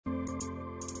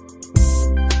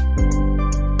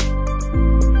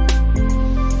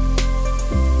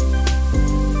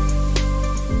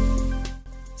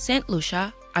Saint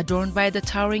Lucia, adorned by the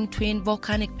towering twin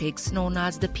volcanic peaks known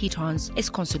as the Pitons, is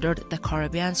considered the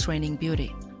Caribbean's reigning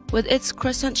beauty. With its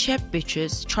crescent-shaped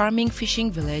beaches, charming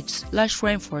fishing villages, lush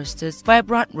rainforests,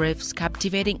 vibrant reefs,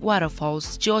 captivating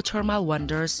waterfalls, geothermal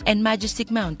wonders, and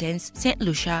majestic mountains, Saint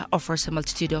Lucia offers a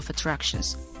multitude of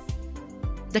attractions.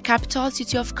 The capital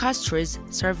city of Castries,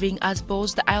 serving as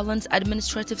both the island's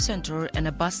administrative center and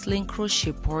a bustling cruise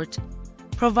ship port,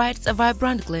 provides a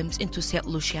vibrant glimpse into Saint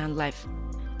Lucian life.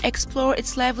 Explore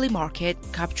its lively market,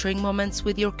 capturing moments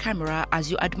with your camera as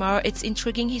you admire its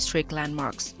intriguing historic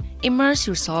landmarks. Immerse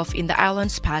yourself in the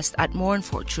island's past at Morne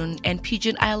Fortune and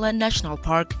Pigeon Island National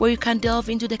Park, where you can delve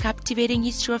into the captivating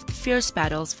history of the fierce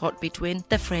battles fought between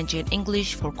the French and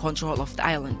English for control of the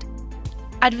island.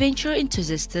 Adventure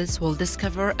enthusiasts will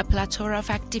discover a plethora of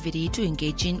activity to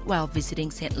engage in while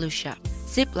visiting Saint Lucia.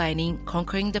 Ziplining,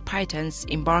 conquering the Pitons,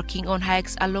 embarking on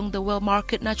hikes along the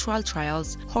well-marked natural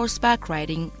trails, horseback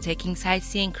riding, taking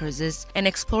sightseeing cruises, and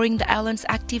exploring the island's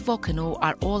active volcano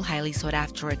are all highly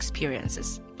sought-after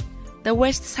experiences. The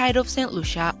west side of Saint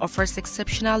Lucia offers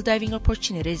exceptional diving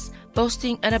opportunities,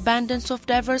 boasting an abundance of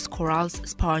diverse corals,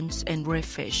 sponges, and reef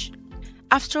fish.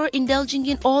 After indulging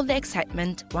in all the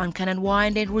excitement, one can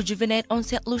unwind and rejuvenate on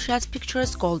Saint Lucia's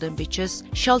picturesque golden beaches,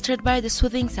 sheltered by the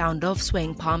soothing sound of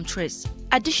swaying palm trees.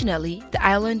 Additionally, the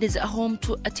island is a home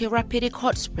to a therapeutic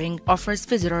hot spring, offers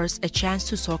visitors a chance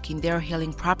to soak in their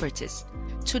healing properties.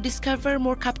 To discover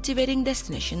more captivating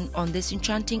destinations on this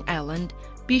enchanting island,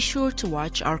 be sure to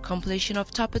watch our compilation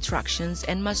of top attractions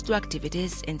and must-do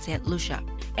activities in Saint Lucia.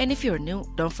 And if you're new,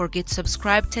 don't forget to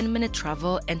subscribe 10-Minute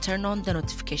Travel and turn on the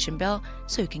notification bell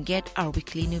so you can get our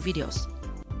weekly new videos.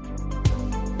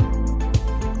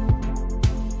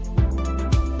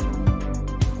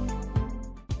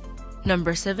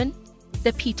 Number 7.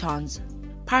 The Pitons.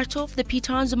 Part of the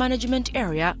Pitons Management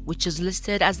Area, which is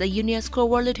listed as a UNESCO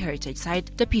World Heritage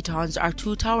Site, the Pitons are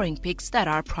two towering peaks that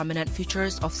are prominent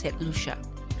features of Saint Lucia.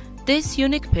 These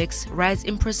unique peaks rise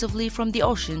impressively from the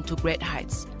ocean to great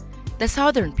heights. The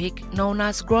southern peak, known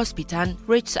as Gros Piton,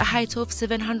 reaches a height of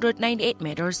 798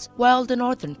 meters, while the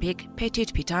northern peak, Petit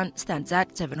Piton, stands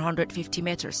at 750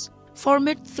 meters.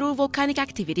 Formed through volcanic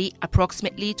activity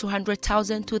approximately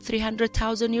 200,000 to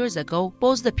 300,000 years ago,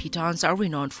 both the Pitons are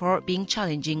renowned for being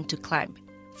challenging to climb.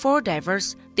 For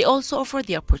divers, they also offer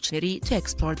the opportunity to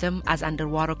explore them as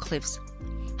underwater cliffs.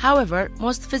 However,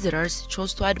 most visitors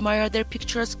choose to admire their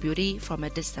picturesque beauty from a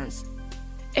distance.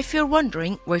 If you're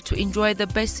wondering where to enjoy the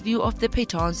best view of the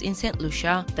Pitons in Saint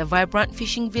Lucia, the vibrant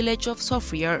fishing village of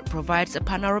Soufriere provides a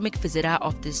panoramic visitor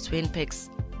of these twin peaks.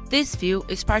 This view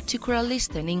is particularly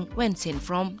stunning when seen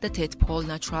from the Tête Pole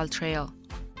Natural Trail.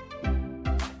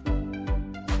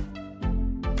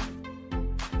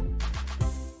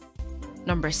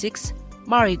 Number 6.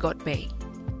 Marigot Bay.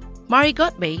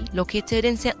 Marigot Bay, located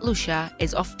in Saint Lucia,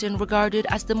 is often regarded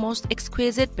as the most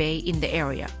exquisite bay in the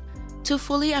area. To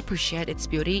fully appreciate its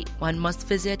beauty, one must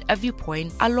visit a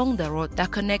viewpoint along the road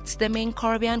that connects the main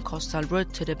Caribbean coastal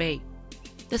route to the bay.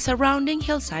 The surrounding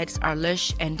hillsides are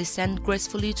lush and descend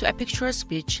gracefully to a picturesque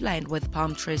beach lined with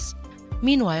palm trees.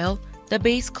 Meanwhile, the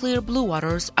bay's clear blue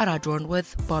waters are adorned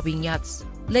with bobbing yachts.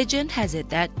 Legend has it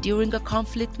that during a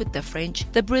conflict with the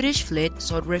French, the British fleet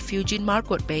sought refuge in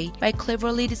Marigot Bay by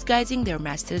cleverly disguising their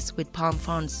masts with palm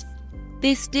fronds.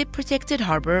 This deep protected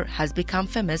harbor has become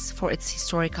famous for its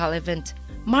historical event.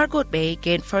 Marigot Bay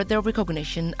gained further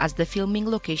recognition as the filming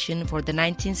location for the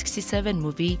 1967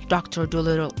 movie Dr.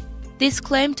 Dolittle. This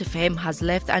claim to fame has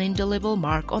left an indelible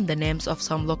mark on the names of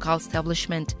some local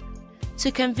establishments. To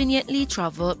conveniently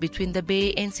travel between the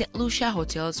bay and Saint Lucia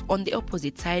hotels on the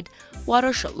opposite side,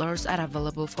 water shuttlers are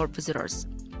available for visitors.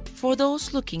 For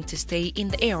those looking to stay in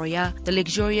the area, the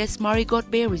luxurious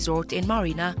Marigot Bay Resort and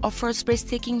Marina offers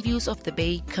breathtaking views of the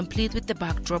bay, complete with the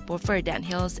backdrop of verdant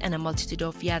hills and a multitude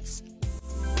of yachts.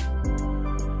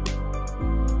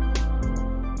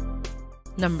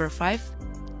 Number 5.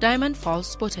 Diamond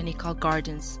Falls Botanical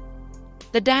Gardens.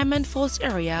 The Diamond Falls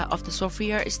area of the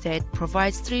Soufriere estate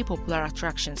provides three popular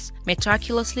attractions: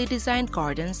 meticulously designed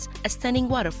gardens, a stunning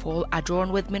waterfall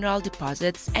adorned with mineral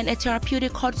deposits, and a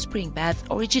therapeutic hot spring bath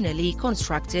originally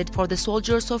constructed for the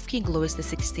soldiers of King Louis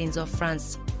XVI of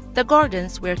France. The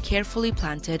gardens were carefully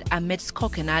planted amidst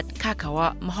coconut,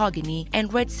 cacao, mahogany,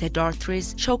 and red cedar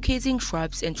trees, showcasing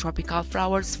shrubs and tropical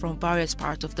flowers from various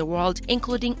parts of the world,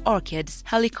 including orchids,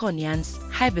 heliconians,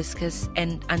 hibiscus,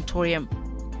 and anthurium.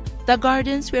 The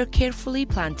gardens were carefully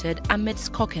planted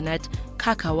amidst coconut,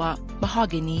 cacao,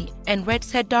 mahogany, and red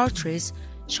cedar trees,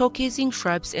 showcasing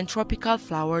shrubs and tropical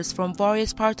flowers from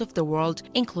various parts of the world,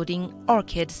 including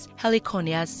orchids,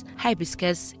 heliconias,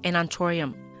 hibiscus, and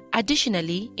anthurium.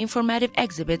 Additionally, informative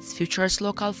exhibits features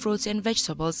local fruits and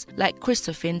vegetables like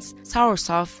Christophines,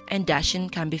 soursop, and dashin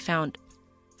can be found.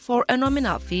 For a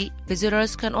nominal fee,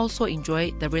 visitors can also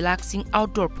enjoy the relaxing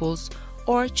outdoor pools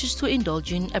or choose to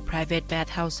indulge in a private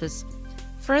bathhouses.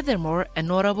 Furthermore, a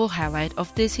notable highlight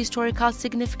of this historical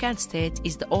significant state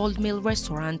is the Old Mill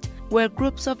restaurant, where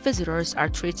groups of visitors are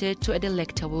treated to a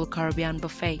delectable Caribbean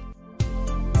buffet.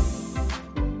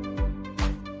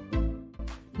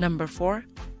 Number 4.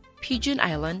 Pigeon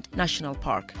Island National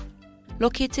Park.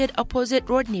 Located opposite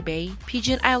Rodney Bay,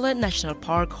 Pigeon Island National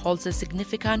Park holds a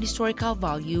significant historical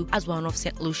value as one of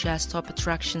Saint Lucia's top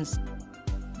attractions.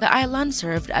 The island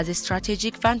served as a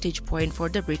strategic vantage point for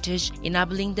the British,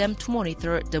 enabling them to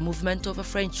monitor the movement of a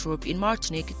French troop in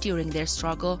Martinique during their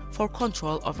struggle for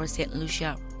control over Saint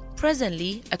Lucia.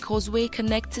 Presently, a causeway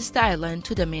connects the island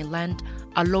to the mainland,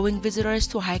 allowing visitors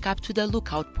to hike up to the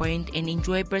lookout point and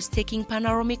enjoy breathtaking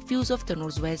panoramic views of the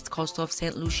northwest coast of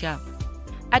Saint Lucia.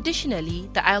 Additionally,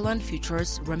 the island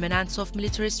features remnants of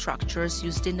military structures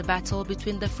used in the battle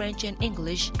between the French and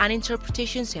English, an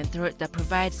interpretation center that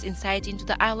provides insight into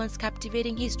the island's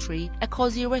captivating history, a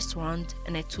cozy restaurant,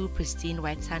 and 2 pristine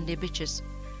white sandy beaches.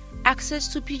 Access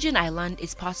to Pigeon Island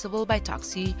is possible by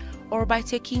taxi or by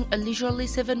taking a leisurely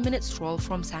 7-minute stroll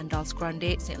from Sandals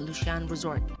Grande St. Lucian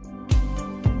Resort.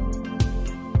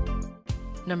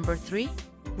 Number 3.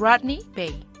 Rodney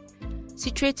Bay.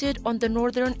 Situated on the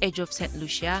northern edge of St.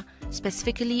 Lucia,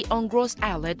 specifically on Grosse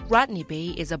Islet, Rodney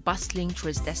Bay is a bustling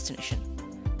tourist destination.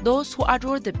 Those who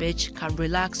adore the beach can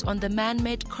relax on the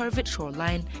man-made curved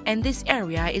shoreline, and this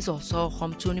area is also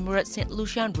home to numerous St.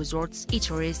 Lucian resorts,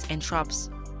 eateries, and shops.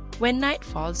 When night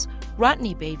falls,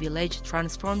 Rodney Bay Village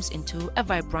transforms into a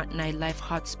vibrant nightlife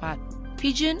hotspot.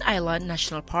 Pigeon Island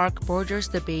National Park borders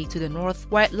the bay to the north,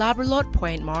 while Labrador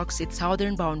Point marks its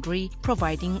southern boundary,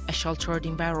 providing a sheltered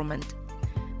environment.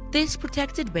 This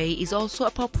protected bay is also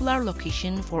a popular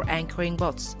location for anchoring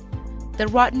boats. The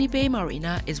Rodney Bay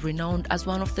Marina is renowned as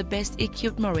one of the best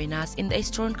equipped marinas in the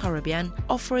Eastern Caribbean,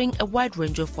 offering a wide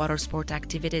range of water sport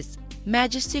activities.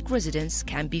 Majestic residences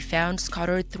can be found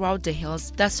scattered throughout the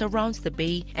hills that surrounds the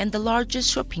bay, and the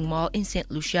largest shopping mall in St.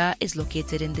 Lucia is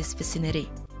located in this vicinity.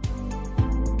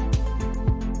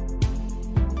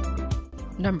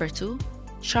 Number 2.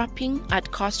 Shopping at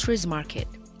Castries Market.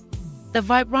 The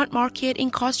vibrant market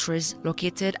in Castries,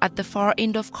 located at the far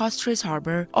end of Castries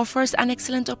Harbour, offers an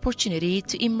excellent opportunity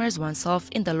to immerse oneself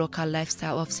in the local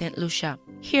lifestyle of St. Lucia.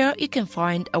 Here, you can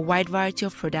find a wide variety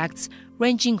of products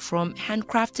ranging from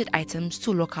handcrafted items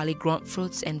to locally grown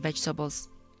fruits and vegetables.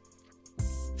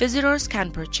 Visitors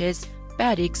can purchase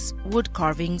batiks, wood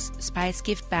carvings, spice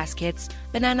gift baskets,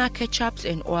 banana ketchups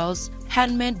and oils,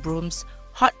 handmade brooms,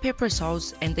 hot pepper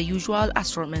sauce, and the usual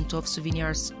assortment of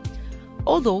souvenirs.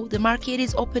 Although the market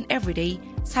is open every day,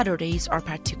 Saturdays are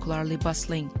particularly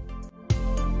bustling.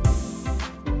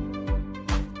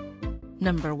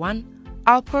 Number 1.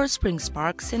 Alper Springs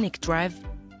Park Scenic Drive,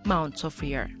 Mount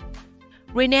Sophia.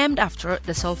 Renamed after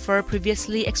the sulfur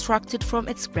previously extracted from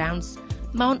its grounds,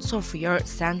 Mount Sophia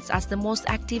stands as the most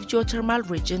active geothermal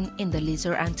region in the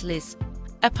Lesser Antilles.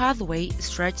 A pathway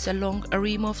stretches along a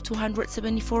rim of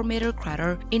 274-meter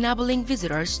crater, enabling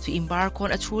visitors to embark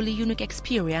on a truly unique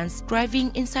experience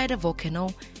driving inside a volcano,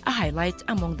 a highlight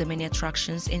among the many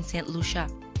attractions in St. Lucia.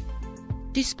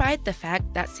 Despite the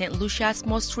fact that St. Lucia's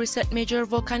most recent major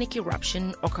volcanic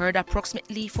eruption occurred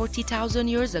approximately 40,000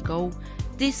 years ago,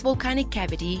 this volcanic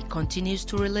cavity continues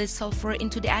to release sulfur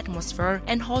into the atmosphere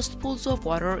and host pools of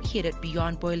water heated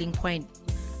beyond boiling point.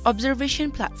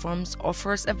 Observation platforms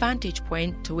offers a vantage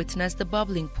point to witness the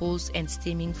bubbling pools and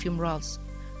steaming fumaroles.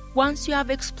 Once you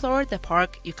have explored the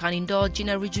park, you can indulge in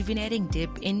a rejuvenating dip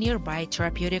in nearby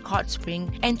therapeutic hot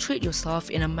spring and treat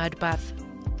yourself in a mud bath.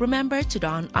 Remember to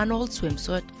don an old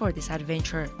swimsuit for this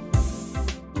adventure.